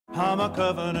I'm a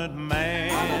covenant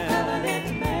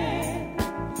man.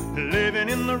 Living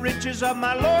in the riches of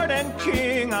my Lord and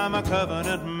King, I'm a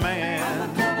covenant man.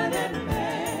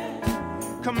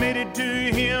 Committed to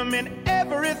Him in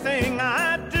everything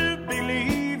I do,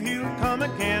 believe He'll come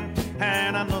again.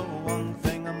 And I know one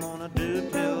thing I'm gonna do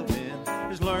till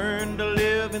then is learn to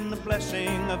live in the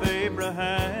blessing of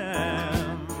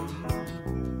Abraham.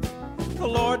 The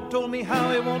Lord told me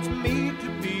how He wants me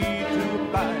to be, to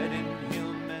abide in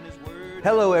Him and His Word.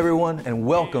 Hello everyone, and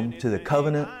welcome to the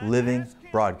Covenant Living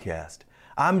broadcast.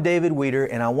 I'm David Weeder,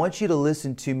 and I want you to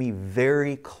listen to me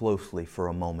very closely for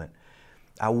a moment.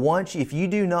 I want you, if you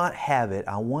do not have it,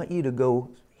 I want you to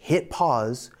go hit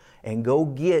pause and go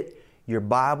get your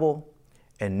Bible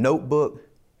and notebook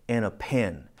and a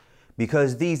pen,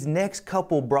 because these next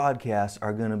couple broadcasts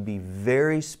are going to be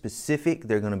very specific.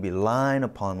 They're going to be line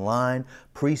upon line,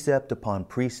 precept upon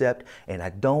precept, and I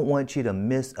don't want you to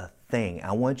miss a thing.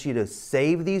 I want you to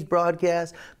save these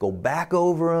broadcasts, go back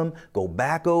over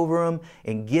them,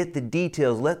 and get the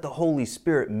details. Let the Holy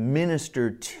Spirit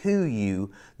minister to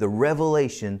you the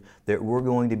revelation that we're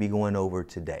going to be going over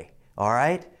today. All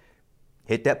right?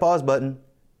 Hit that pause button.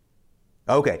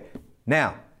 Okay,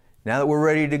 now that we're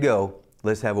ready to go,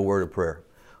 let's have a word of prayer.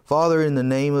 Father, in the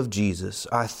name of Jesus,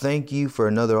 I thank you for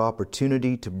another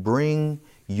opportunity to bring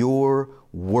your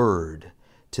word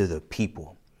to the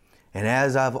people. And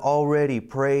as I've already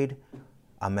prayed,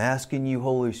 I'm asking you,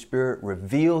 Holy Spirit,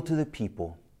 reveal to the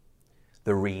people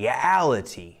the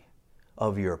reality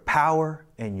of your power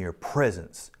and your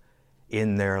presence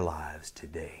in their lives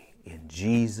today. In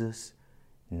Jesus'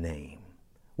 name.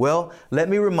 Well, let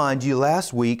me remind you,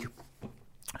 last week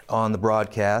on the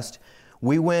broadcast,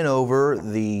 we went over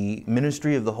the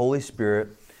ministry of the Holy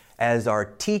Spirit as our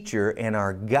teacher and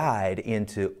our guide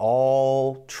into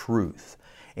all truth.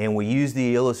 And we used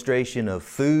the illustration of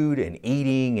food and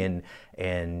eating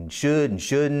and should and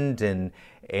shouldn't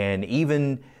and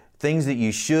even things that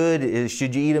you should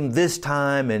you eat them this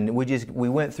time? And we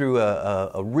went through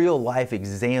a real life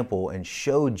example and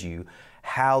showed you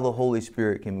how the Holy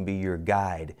Spirit can be your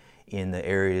guide in the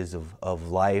areas of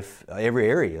life, every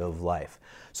area of life.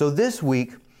 So this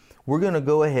week, we're going to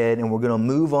go ahead and we're going to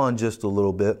move on just a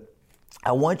little bit.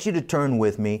 I want you to turn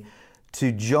with me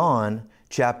to John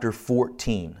chapter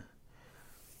 14.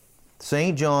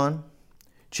 St. John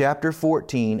chapter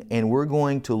 14, and we're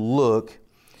going to look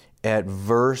at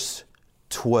verse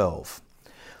 12.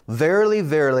 Verily,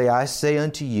 verily, I say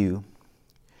unto you,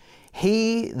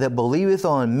 he that believeth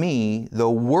on me, the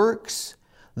works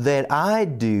that I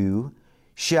do,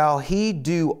 shall he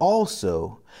do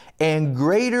also, and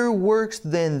greater works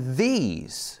than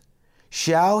these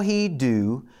shall he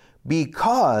do,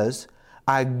 because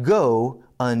I go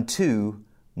unto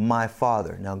my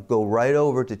Father. Now go right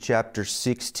over to chapter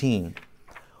 16.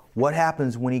 What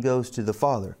happens when he goes to the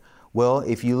Father? Well,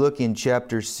 if you look in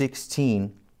chapter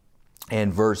 16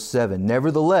 and verse 7,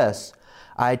 nevertheless,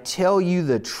 I tell you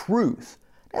the truth.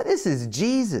 Now this is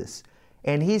Jesus.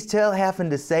 And he's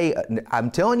having to say, I'm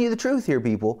telling you the truth here,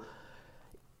 people.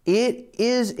 It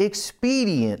is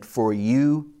expedient for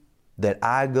you that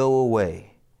I go away.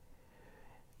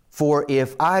 For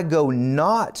if I go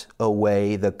not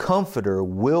away, the Comforter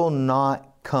will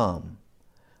not come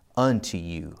unto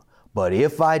you. But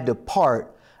if I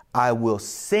depart, I will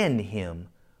send him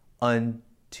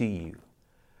unto you.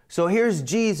 So here's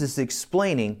Jesus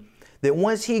explaining that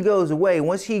once he goes away,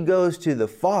 once he goes to the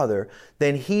Father,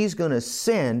 then he's going to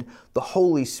send the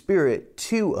Holy Spirit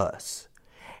to us.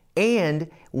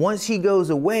 And once he goes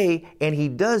away and he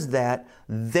does that,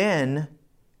 then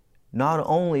not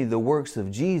only the works of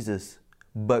Jesus,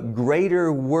 but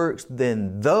greater works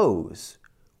than those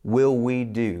will we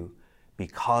do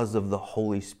because of the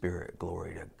Holy Spirit.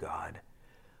 Glory to God.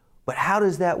 But how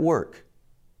does that work?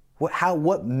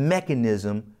 What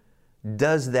mechanism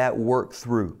does that work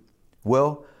through?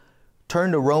 Well,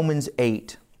 turn to Romans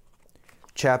 8,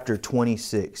 chapter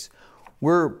 26.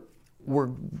 We're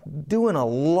doing a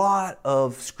lot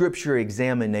of scripture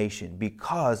examination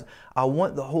because I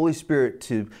want the Holy Spirit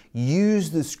to use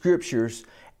the scriptures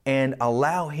and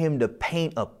allow Him to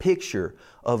paint a picture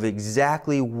of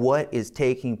exactly what is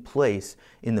taking place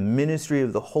in the ministry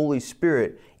of the Holy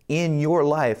Spirit in your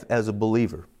life as a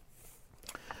believer.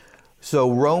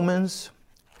 So Romans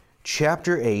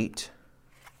chapter 8,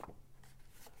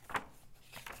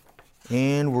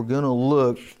 and we're going to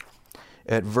look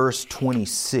at verse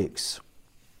 26.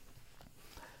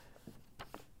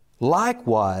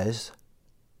 Likewise,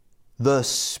 the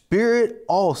Spirit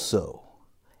also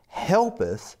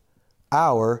helpeth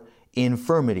our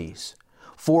infirmities.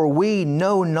 For we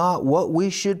know not what we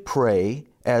should pray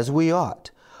as we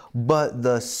ought. but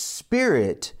the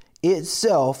Spirit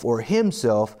itself or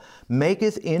Himself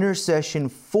maketh intercession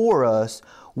for us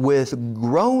with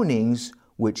groanings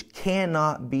which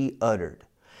cannot be uttered.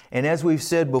 And as we've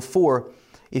said before,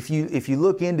 if you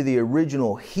look into the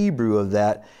original Hebrew of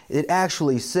that, it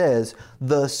actually says,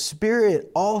 the Spirit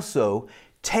also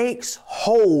takes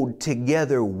hold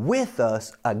together with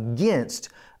us against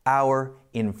our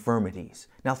infirmities.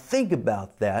 Now think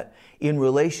about that in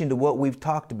relation to what we've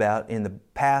talked about in the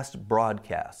past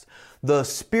broadcasts. The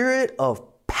Spirit of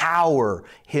power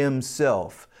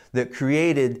Himself that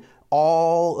created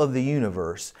all of the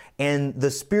universe and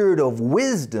the Spirit of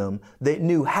wisdom that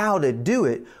knew how to do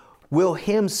it will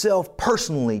Himself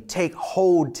personally take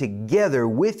hold together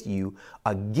with you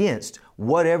against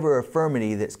whatever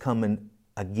infirmity that's coming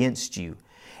against you.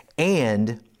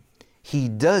 And He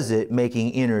does it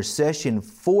making intercession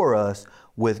for us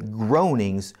with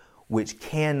groanings which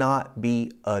cannot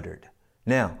be uttered.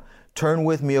 Now, turn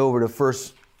with me over to 1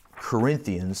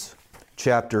 Corinthians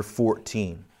chapter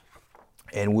 14,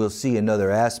 and we'll see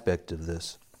another aspect of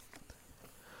this.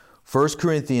 1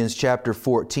 Corinthians chapter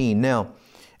 14. Now,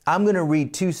 I'm going to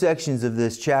read two sections of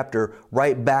this chapter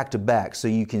right back to back so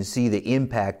you can see the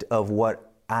impact of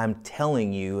what I'm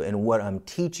telling you and what I'm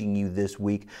teaching you this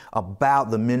week about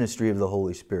the ministry of the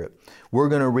Holy Spirit. We're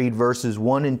going to read verses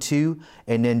 1 and 2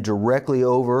 and then directly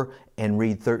over and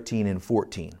read 13 and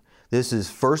 14. This is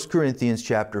 1 Corinthians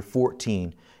chapter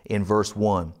 14 in verse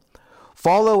 1.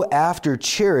 Follow after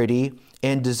charity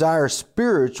and desire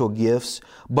spiritual gifts,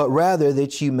 but rather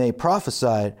that you may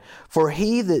prophesy. For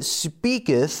he that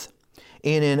speaketh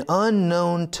in an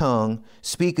unknown tongue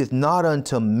speaketh not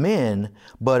unto men,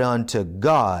 but unto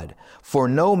God. For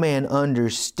no man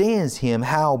understands him,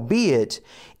 howbeit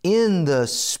in the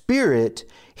Spirit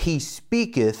he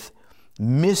speaketh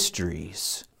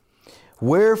mysteries.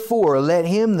 Wherefore let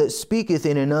him that speaketh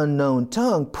in an unknown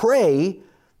tongue pray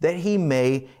that he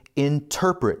may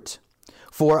interpret.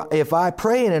 For if I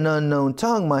pray in an unknown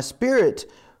tongue, my spirit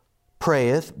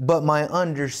prayeth, but my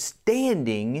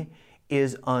understanding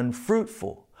is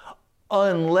unfruitful,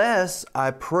 unless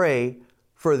I pray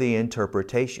for the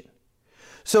interpretation.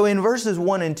 So in verses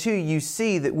 1 and 2, you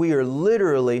see that we are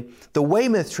literally, the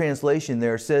Weymouth translation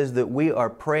there says that we are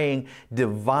praying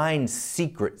divine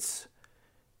secrets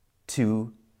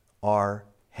to our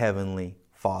Heavenly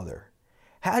Father.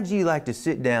 How'd you like to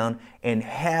sit down and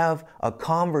have a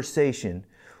conversation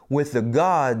with the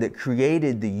God that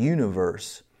created the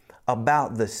universe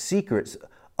about the secrets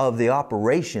of the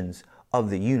operations of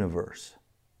the universe?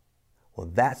 Well,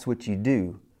 that's what you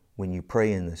do when you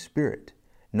pray in the Spirit.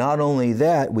 Not only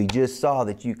that, we just saw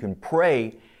that you can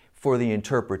pray for the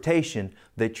interpretation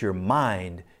that your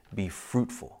mind be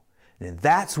fruitful. And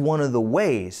that's one of the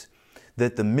ways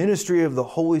that the ministry of the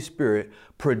Holy Spirit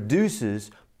produces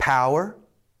power,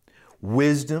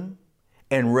 wisdom,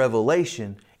 and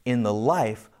revelation in the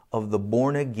life of the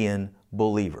born-again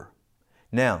believer.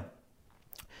 Now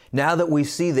that we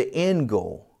see the end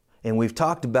goal, and we've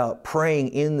talked about praying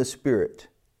in the Spirit,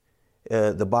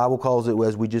 the Bible calls it,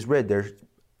 as we just read there,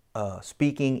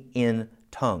 speaking in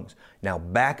tongues. Now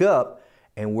back up,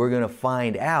 and we're going to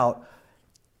find out,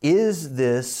 is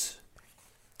this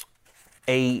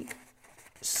a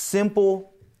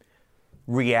simple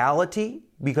reality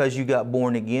because you got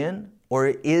born again, or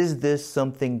is this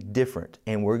something different?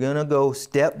 And we're going to go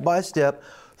step by step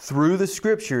through the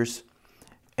Scriptures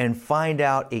and find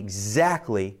out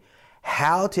exactly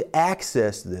how to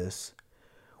access this,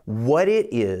 what it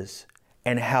is,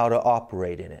 and how to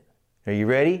operate in it. Are you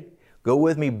ready? Go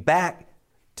with me back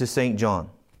to St. John.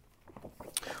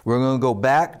 We're going to go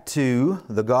back to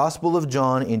the Gospel of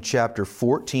John in chapter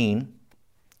 14.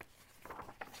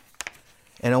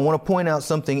 And I want to point out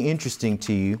something interesting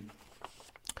to you.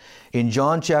 In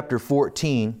John chapter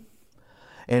 14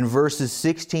 and verses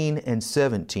 16 and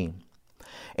 17.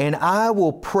 And I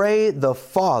will pray the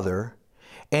Father,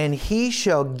 and He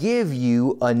shall give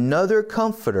you another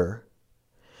Comforter,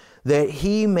 that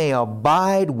He may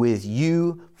abide with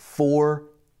you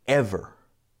forever.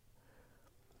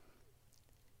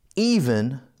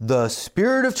 Even the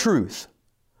Spirit of truth,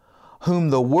 whom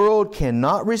the world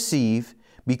cannot receive,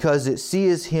 because it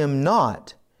seeth Him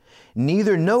not,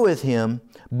 neither knoweth Him,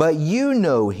 but you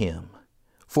know Him,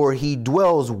 for He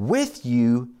dwells with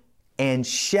you and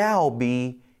shall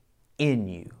be in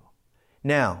you.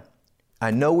 Now,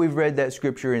 I know we've read that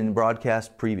scripture in the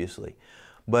broadcast previously,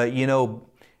 but you know,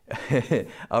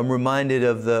 I'm reminded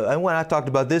of and when I talked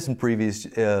about this in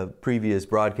previous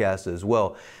broadcasts as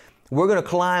well. We're going to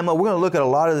climb up, we're going to look at a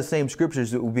lot of the same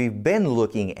scriptures that we've been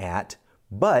looking at,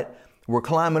 but we're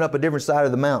climbing up a different side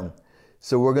of the mountain.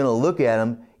 So we're going to look at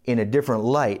them in a different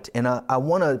light. And I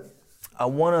want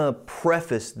to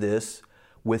preface this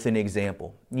with an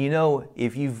example. You know,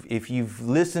 if you've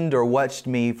listened or watched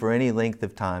me for any length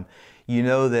of time, you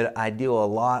know that I deal a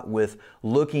lot with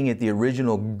looking at the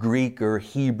original Greek or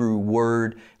Hebrew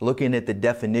word, looking at the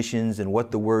definitions and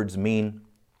what the words mean,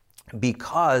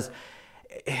 because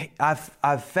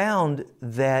I've found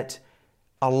that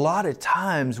a lot of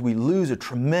times we lose a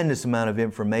tremendous amount of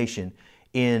information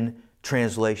in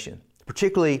translation,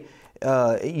 particularly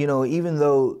even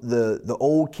though the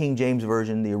old King James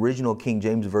Version, the original King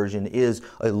James Version, is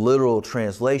a literal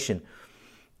translation,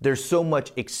 there's so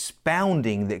much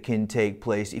expounding that can take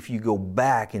place if you go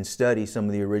back and study some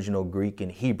of the original Greek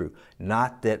and Hebrew.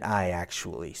 Not that I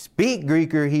actually speak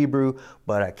Greek or Hebrew,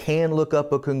 but I can look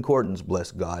up a concordance,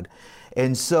 bless God.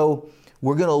 And so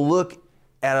we're going to look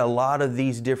at a lot of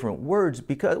these different words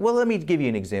because, well, let me give you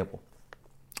an example.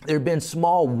 There have been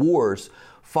small wars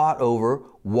fought over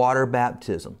water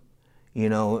baptism. You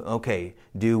know, okay,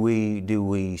 do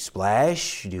we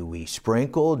splash? Do we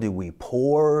sprinkle? Do we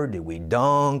pour? Do we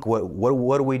dunk?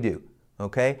 What do we do?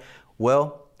 Okay?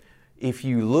 Well, if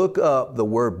you look up the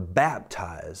word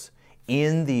baptize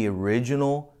in the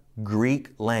original Greek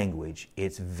language,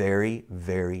 it's very,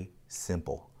 very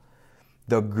simple.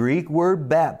 The Greek word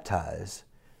baptize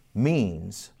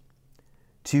means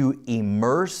to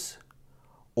immerse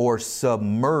or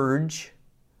submerge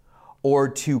or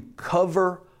to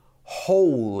cover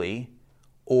wholly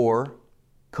or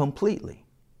completely.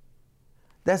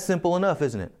 That's simple enough,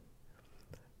 isn't it?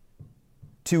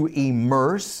 To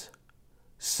immerse,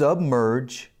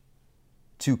 submerge,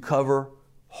 to cover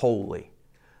wholly.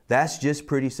 That's just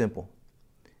pretty simple.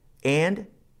 And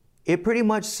it pretty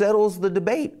much settles the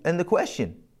debate and the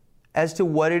question as to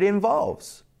what it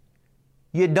involves.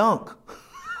 You dunk.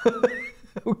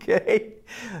 Okay?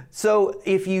 So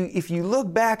if you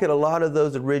look back at a lot of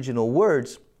those original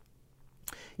words,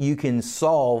 you can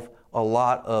solve a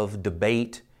lot of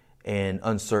debate and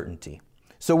uncertainty.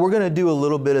 So we're going to do a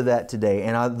little bit of that today.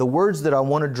 And the words that I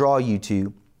want to draw you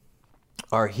to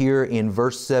are here in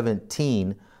verse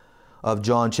 17 of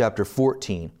John chapter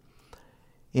 14.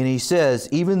 And he says,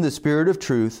 even the Spirit of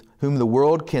truth, whom the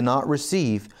world cannot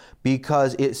receive,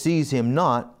 because it sees him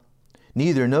not,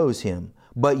 neither knows him.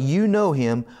 But you know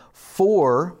him,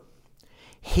 for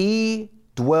he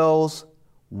dwells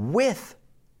with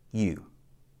you.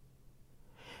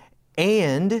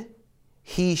 And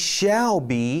he shall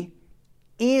be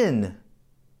in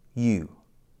you.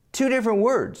 Two different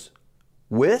words,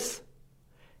 with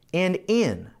and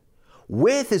in.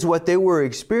 With is what they were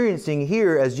experiencing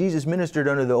here as Jesus ministered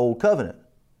under the old covenant.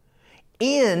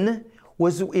 In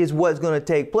is what's going to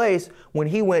take place when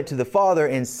he went to the Father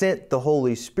and sent the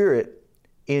Holy Spirit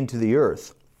into the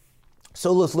earth.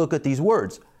 So let's look at these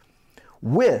words.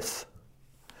 With,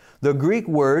 the Greek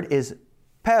word is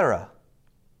para.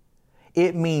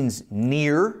 It means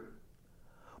near,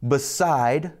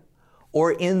 beside,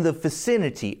 or in the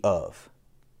vicinity of.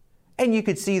 And you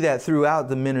could see that throughout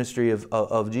the ministry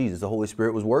of Jesus. The Holy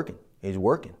Spirit was working. He's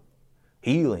working,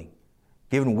 healing,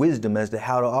 giving wisdom as to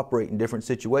how to operate in different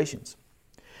situations.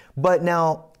 But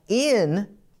now,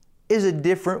 in is a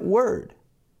different word.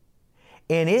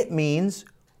 And it means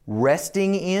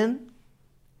resting in,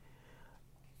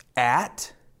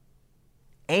 at,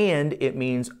 and it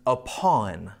means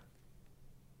upon.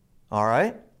 All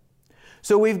right?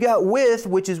 So we've got with,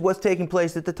 which is what's taking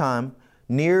place at the time,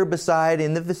 near, beside,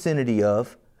 in the vicinity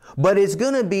of, but it's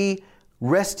going to be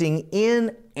resting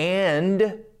in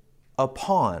and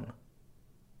upon.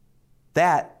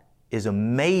 That is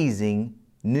amazing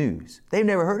news. They've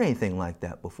never heard anything like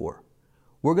that before.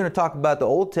 We're going to talk about the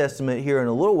Old Testament here in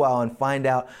a little while and find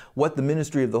out what the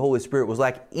ministry of the Holy Spirit was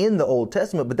like in the Old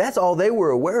Testament, but that's all they were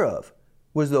aware of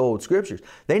was the old scriptures.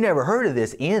 They never heard of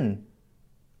this in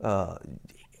the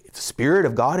Spirit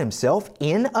of God Himself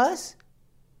in us.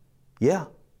 Yeah,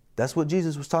 that's what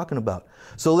Jesus was talking about.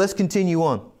 So let's continue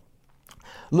on.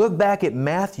 Look back at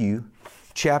Matthew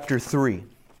chapter 3.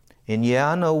 And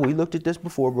yeah, I know we looked at this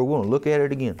before, but we're going to look at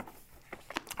it again.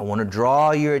 I want to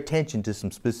draw your attention to some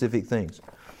specific things.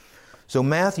 So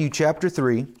Matthew chapter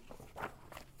 3.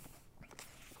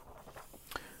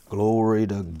 Glory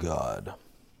to God.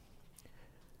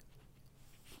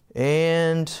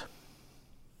 And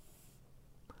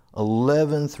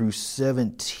 11 through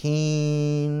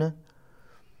 17.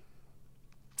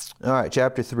 All right,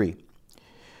 chapter 3.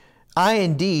 I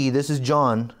indeed, this is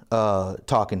John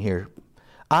talking here.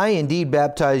 I indeed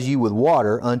baptize you with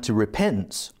water unto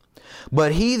repentance.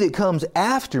 But he that comes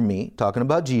after me, talking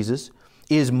about Jesus,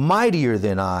 is mightier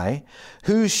than I,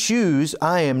 whose shoes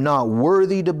I am not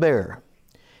worthy to bear.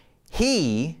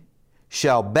 He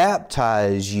shall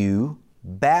baptize you.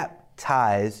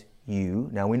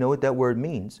 Now we know what that word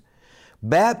means.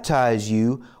 Baptize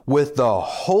you with the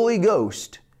Holy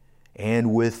Ghost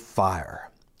and with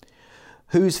fire,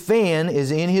 whose fan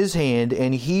is in his hand,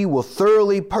 and he will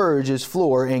thoroughly purge his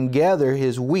floor and gather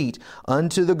his wheat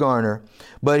unto the garner,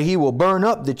 but he will burn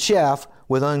up the chaff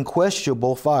with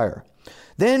unquenchable fire.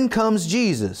 Then comes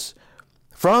Jesus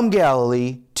from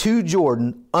Galilee to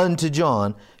Jordan unto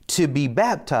John to be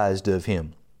baptized of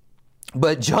him.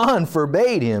 But John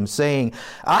forbade him, saying,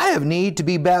 I have need to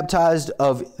be baptized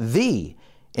of thee,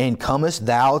 and comest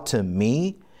thou to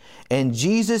me? And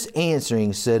Jesus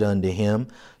answering said unto him,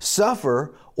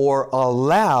 Suffer or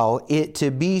allow it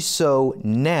to be so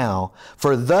now,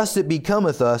 for thus it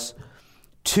becometh us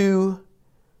to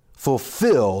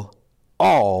fulfill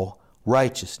all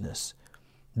righteousness.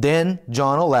 Then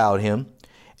John allowed him,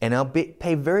 and now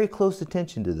pay very close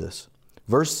attention to this.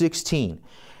 Verse 16,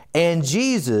 and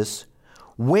Jesus,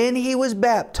 when he was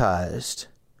baptized,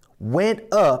 went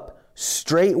up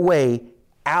straightway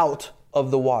out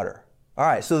of the water. All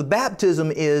right, so the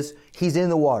baptism is he's in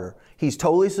the water. He's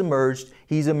totally submerged.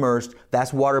 He's immersed.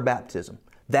 That's water baptism.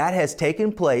 That has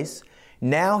taken place.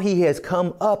 Now he has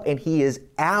come up and he is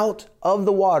out of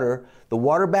the water. The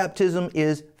water baptism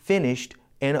is finished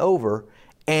and over.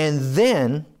 And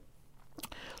then,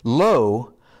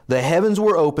 lo, the heavens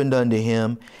were opened unto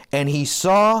him, and he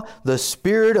saw the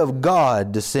Spirit of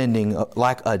God descending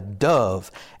like a dove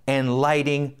and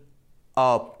lighting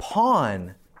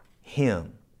upon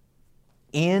him.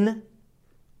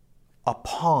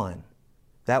 Upon.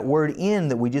 That word in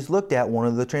that we just looked at, one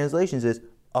of the translations is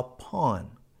upon.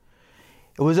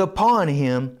 It was upon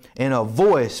him, and a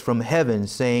voice from heaven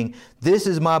saying, This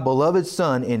is my beloved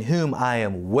Son, in whom I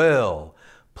am well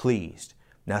pleased.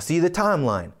 Now see the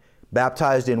timeline.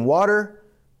 Baptized in water,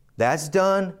 that's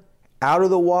done. Out of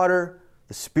the water,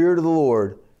 the Spirit of the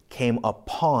Lord came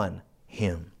upon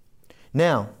him.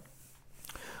 Now,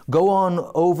 go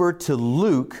on over to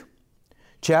Luke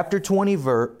chapter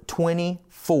 24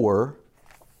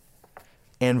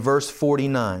 and verse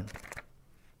 49.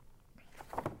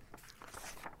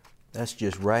 That's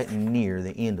just right near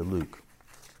the end of Luke.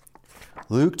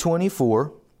 Luke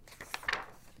 24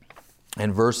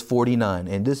 and verse 49.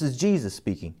 And this is Jesus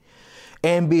speaking.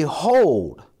 And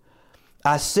behold,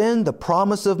 I send the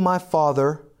promise of my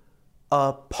Father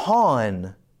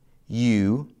upon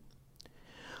you,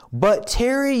 but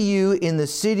tarry you in the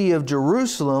city of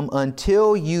Jerusalem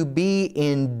until you be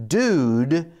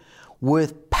endued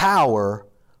with power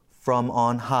from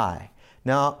on high.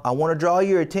 Now, I want to draw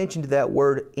your attention to that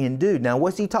word endued. Now,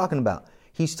 what's he talking about?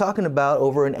 He's talking about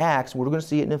over in Acts. We're going to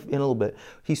see it in a little bit.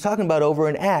 He's talking about over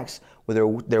in Acts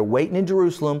where they're waiting in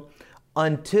Jerusalem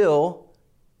until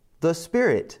the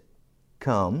Spirit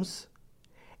comes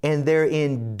and they're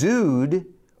endued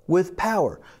with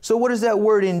power. So what does that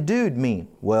word endued mean?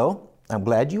 Well, I'm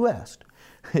glad you asked.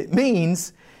 It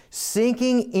means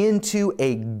sinking into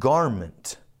a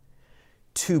garment,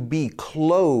 to be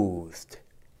clothed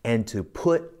and to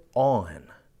put on.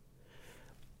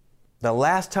 The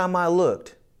last time I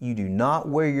looked, you do not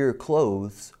wear your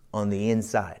clothes on the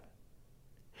inside.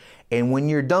 And when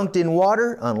you're dunked in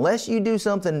water, unless you do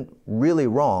something really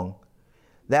wrong,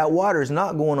 that water is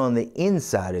not going on the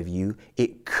inside of you.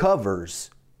 It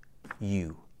covers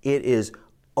you. It is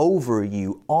over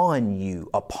you, on you,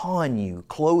 upon you.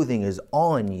 Clothing is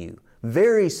on you.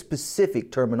 Very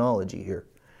specific terminology here.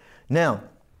 Now,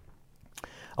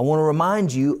 I want to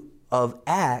remind you of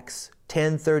Acts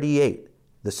 10:38.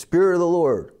 The Spirit of the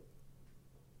Lord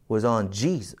was on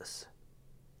Jesus.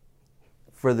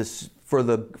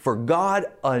 For God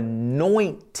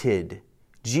anointed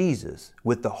Jesus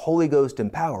with the Holy Ghost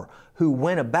and power, who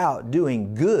went about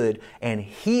doing good and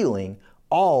healing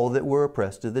all that were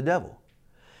oppressed of the devil.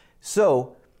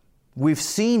 So, we've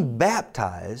seen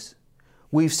baptized,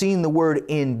 we've seen the word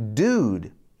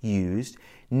endued used.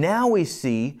 Now we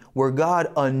see where God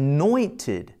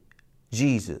anointed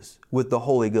Jesus with the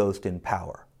Holy Ghost and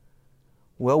power.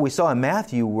 Well, we saw in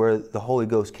Matthew where the Holy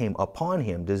Ghost came upon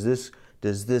him. Does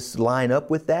this line up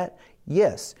with that?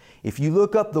 Yes. If you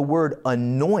look up the word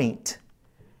anoint,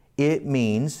 it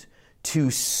means to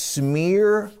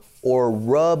smear or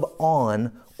rub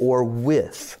on or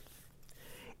with.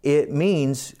 It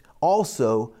means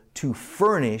also to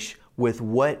furnish with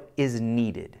what is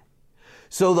needed.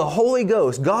 So the Holy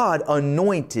Ghost, God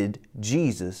anointed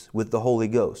Jesus with the Holy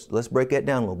Ghost. Let's break that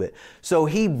down a little bit. So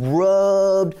he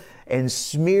rubbed and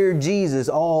smeared Jesus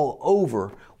all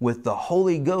over with the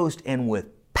Holy Ghost and with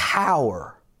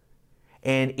power.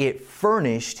 And it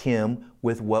furnished him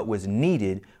with what was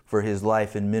needed for his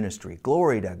life and ministry.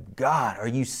 Glory to God. Are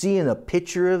you seeing a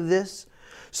picture of this?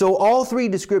 So all three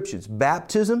descriptions,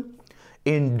 baptism,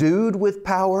 endued with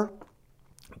power,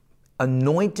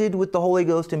 anointed with the Holy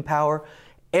Ghost and power,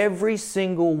 every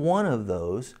single one of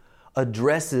those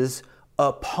addresses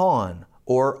upon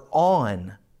or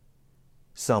on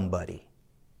somebody.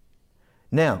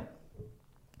 Now,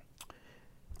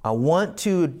 I want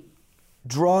to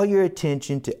draw your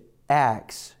attention to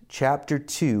Acts chapter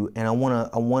 2, and I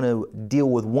want to deal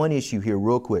with one issue here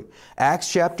real quick. Acts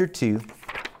chapter 2.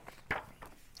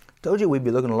 Told you we'd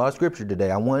be looking at a lot of scripture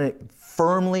today. I want it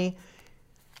firmly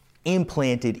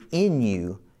implanted in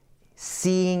you,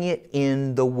 seeing it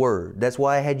in the Word. That's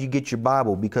why I had you get your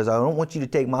Bible, because I don't want you to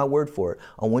take my word for it.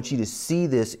 I want you to see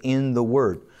this in the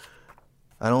Word.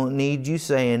 I don't need you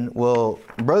saying, well,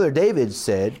 Brother David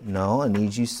said. No, I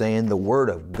need you saying the Word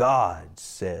of God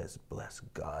says. Bless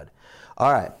God.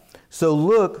 All right. So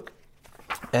look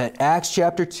at Acts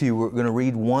chapter 2. We're going to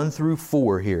read 1 through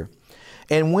 4 here.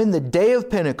 And when the day of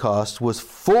Pentecost was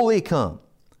fully come,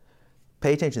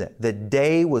 pay attention to that. The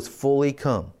day was fully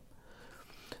come.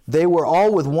 They were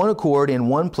all with one accord in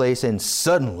one place, and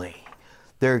suddenly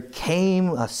there came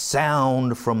a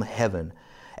sound from heaven,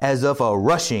 as of a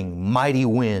rushing mighty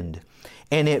wind,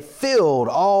 and it filled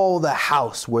all the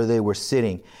house where they were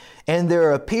sitting. And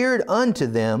there appeared unto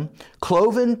them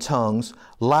cloven tongues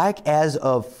like as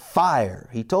of fire.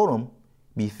 He told them,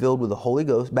 be filled with the Holy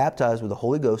Ghost, baptized with the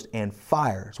Holy Ghost and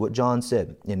fire. Is what John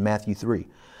said in Matthew 3.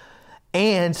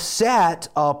 And sat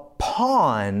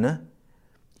upon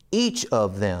each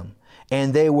of them.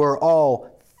 And they were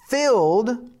all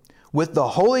filled with the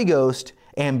Holy Ghost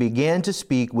and began to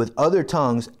speak with other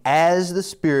tongues as the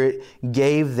Spirit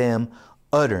gave them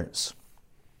utterance.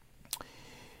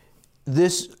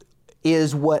 This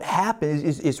is what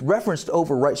happens. It's referenced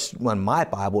over right on my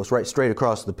Bible. It's right straight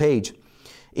across the page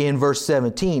in verse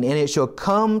 17. And it shall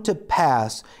come to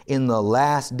pass in the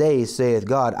last days, saith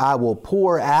God, I will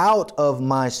pour out of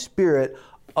my Spirit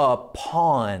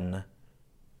upon.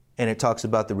 And it talks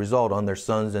about the result on their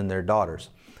sons and their daughters.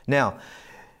 Now,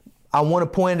 I want to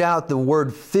point out the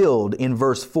word filled in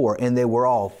verse 4, and they were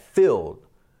all filled.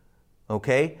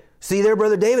 Okay? See there,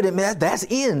 Brother David, that's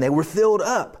in. They were filled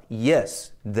up.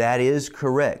 Yes, that is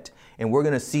correct. And we're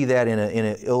going to see that in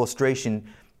an illustration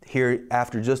here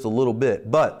after just a little bit.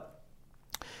 But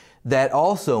that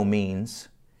also means,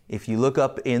 if you look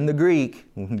up in the Greek,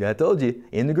 I told you,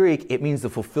 in the Greek, it means the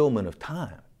fulfillment of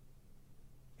time.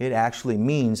 It actually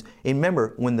means, and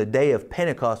remember, when the day of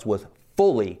Pentecost was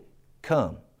fully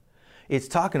come, it's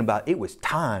talking about it was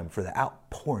time for the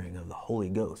outpouring of the Holy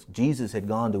Ghost. Jesus had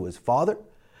gone to his Father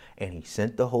and he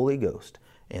sent the Holy Ghost.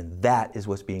 And that is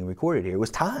what's being recorded here. It was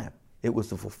time. It was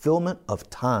the fulfillment of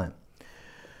time.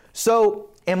 So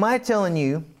am I telling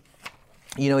you,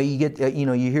 you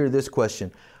hear this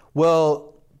question.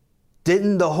 Well,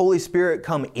 didn't the Holy Spirit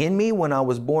come in me when I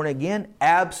was born again?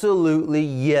 Absolutely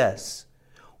yes.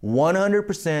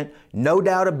 100%, no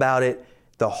doubt about it.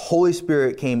 The Holy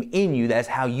Spirit came in you. That's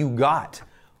how you got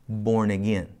born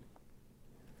again.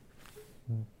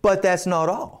 But that's not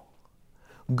all.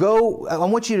 I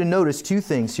want you to notice two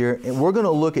things here, and we're going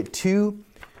to look at two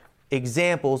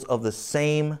examples of the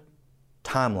same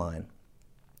timeline.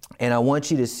 And I want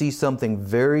you to see something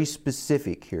very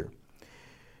specific here.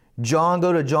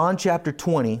 Go to John chapter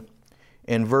 20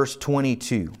 and verse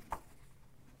 22.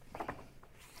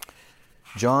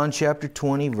 John chapter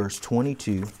 20, verse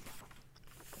 22.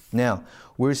 Now,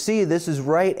 we see this is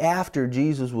right after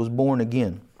Jesus was born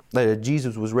again.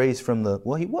 Jesus was raised from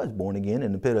he was born again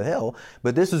in the pit of hell,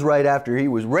 but this is right after he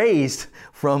was raised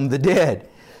from the dead.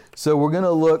 So we're going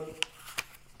to look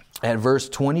at verse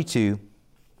 22.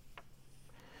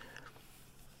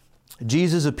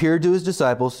 Jesus appeared to his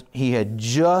disciples. He had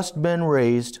just been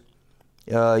raised.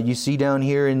 You see down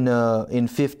here in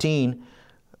 15,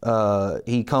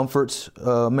 he comforts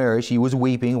Mary. She was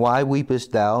weeping. Why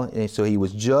weepest thou? And so he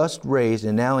was just raised.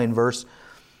 And now in verse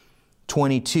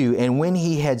 22, and when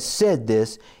he had said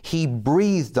this, he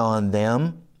breathed on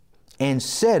them and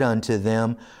said unto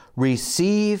them,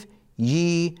 receive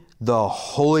ye the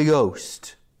Holy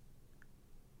Ghost.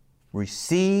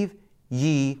 Receive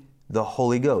ye the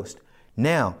Holy Ghost.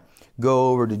 Now,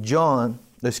 go over to Luke.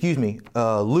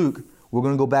 We're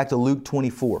going to go back to Luke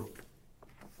 24.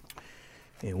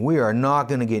 And we are not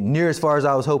going to get near as far as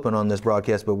I was hoping on this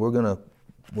broadcast, but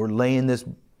we're laying this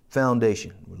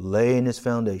foundation. We're laying this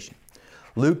foundation.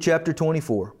 Luke chapter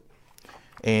 24.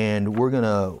 And we're going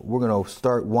to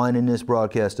start winding this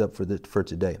broadcast up for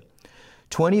today.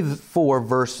 24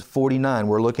 verse 49.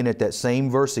 We're looking at that same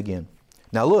verse again.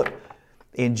 Now look,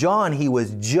 in John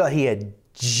he had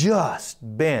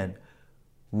just been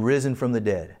risen from the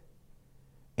dead.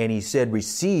 And he said,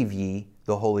 receive ye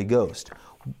the Holy Ghost.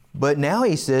 But now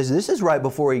he says, this is right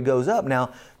before he goes up.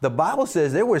 Now, the Bible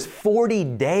says there was 40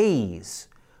 days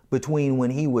between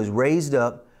when he was raised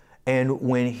up and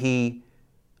when he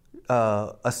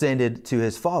ascended to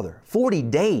his Father. 40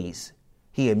 days.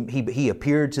 He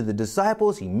appeared to the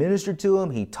disciples. He ministered to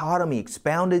them. He taught them. He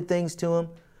expounded things to them.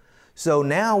 So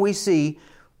now we see,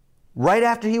 right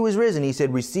after he was risen, he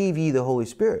said, receive ye the Holy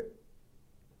Spirit.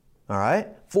 All right?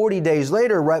 40 days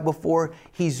later, right before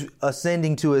he's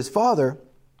ascending to his Father,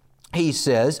 he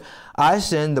says, I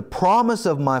send the promise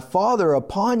of my Father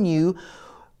upon you.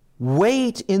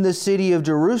 Wait in the city of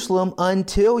Jerusalem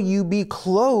until you be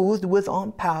clothed with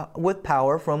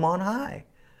power from on high.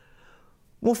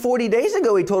 Well, 40 days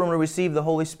ago, he told them to receive the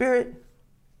Holy Spirit.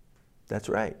 That's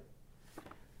right.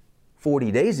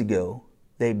 40 days ago,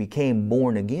 they became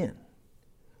born again.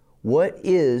 What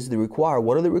are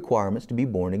the requirements to be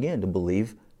born again? To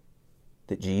believe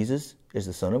that Jesus is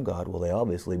the Son of God? Well, they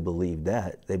obviously believed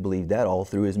that. They believed that all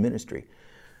through his ministry.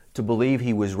 To believe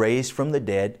he was raised from the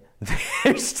dead.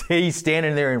 He's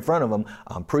standing there in front of them.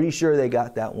 I'm pretty sure they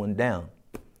got that one down.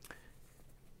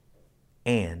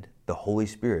 And the Holy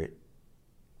Spirit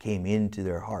came into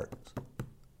their hearts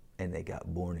and they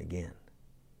got born again.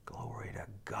 Glory to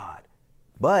God.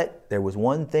 But there was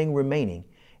one thing remaining,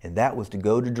 and that was to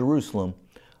go to Jerusalem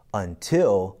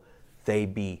until they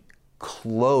be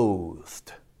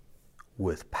clothed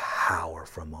with power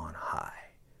from on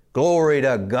high. Glory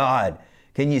to God.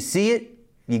 Can you see it?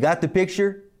 You got the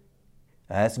picture?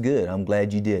 That's good. I'm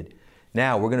glad you did.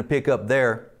 Now, we're going to pick up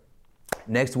there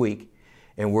next week,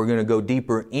 and we're going to go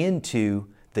deeper into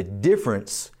the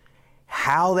difference,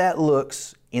 how that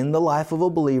looks in the life of a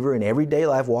believer, in everyday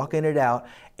life, walking it out,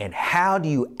 and how do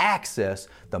you access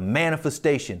the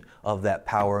manifestation of that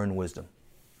power and wisdom.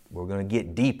 We're going to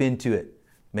get deep into it.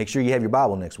 Make sure you have your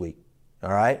Bible next week.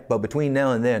 All right? But between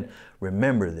now and then,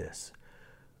 remember this.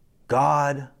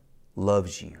 God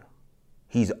loves you.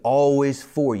 He's always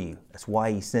for you. That's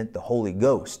why he sent the Holy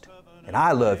Ghost. And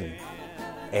I love you.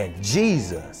 And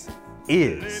Jesus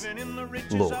is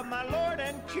Lord.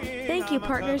 Thank you,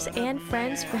 partners and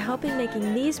friends, for helping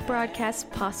making these broadcasts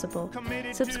possible.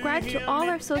 Subscribe to all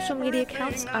our social media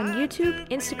accounts on YouTube,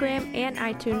 Instagram, and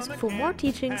iTunes for more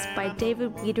teachings by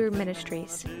David Wieder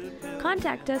Ministries.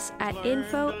 Contact us at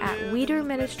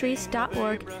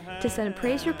info@wiederministries.org to send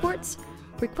praise reports,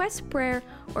 request prayer,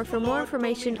 or for more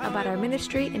information about our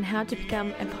ministry and how to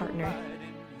become a partner.